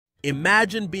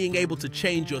Imagine being able to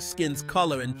change your skin's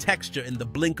color and texture in the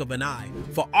blink of an eye.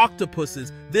 For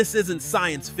octopuses, this isn't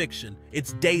science fiction,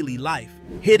 it's daily life.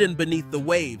 Hidden beneath the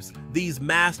waves, these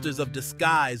masters of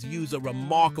disguise use a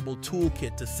remarkable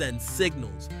toolkit to send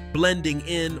signals, blending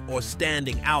in or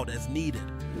standing out as needed.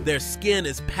 Their skin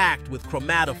is packed with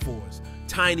chromatophores,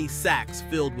 tiny sacs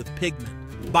filled with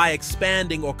pigment. By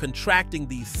expanding or contracting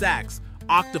these sacs,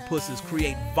 octopuses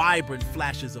create vibrant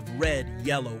flashes of red,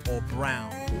 yellow, or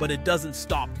brown. But it doesn't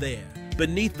stop there.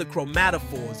 Beneath the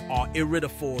chromatophores are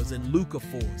iridophores and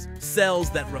leucophores, cells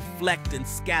that reflect and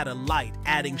scatter light,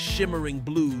 adding shimmering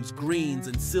blues, greens,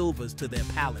 and silvers to their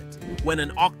palette. When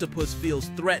an octopus feels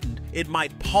threatened, it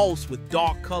might pulse with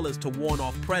dark colors to warn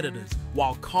off predators,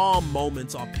 while calm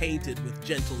moments are painted with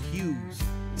gentle hues.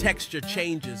 Texture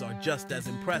changes are just as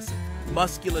impressive.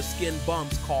 Muscular skin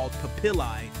bumps called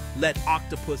papillae let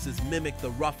octopuses mimic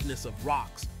the roughness of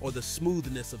rocks or the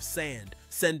smoothness of sand,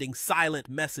 sending silent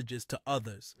messages to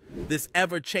others. This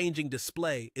ever-changing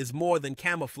display is more than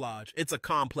camouflage, it's a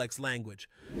complex language.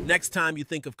 Next time you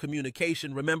think of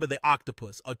communication, remember the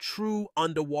octopus, a true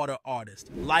underwater artist.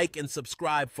 Like and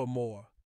subscribe for more.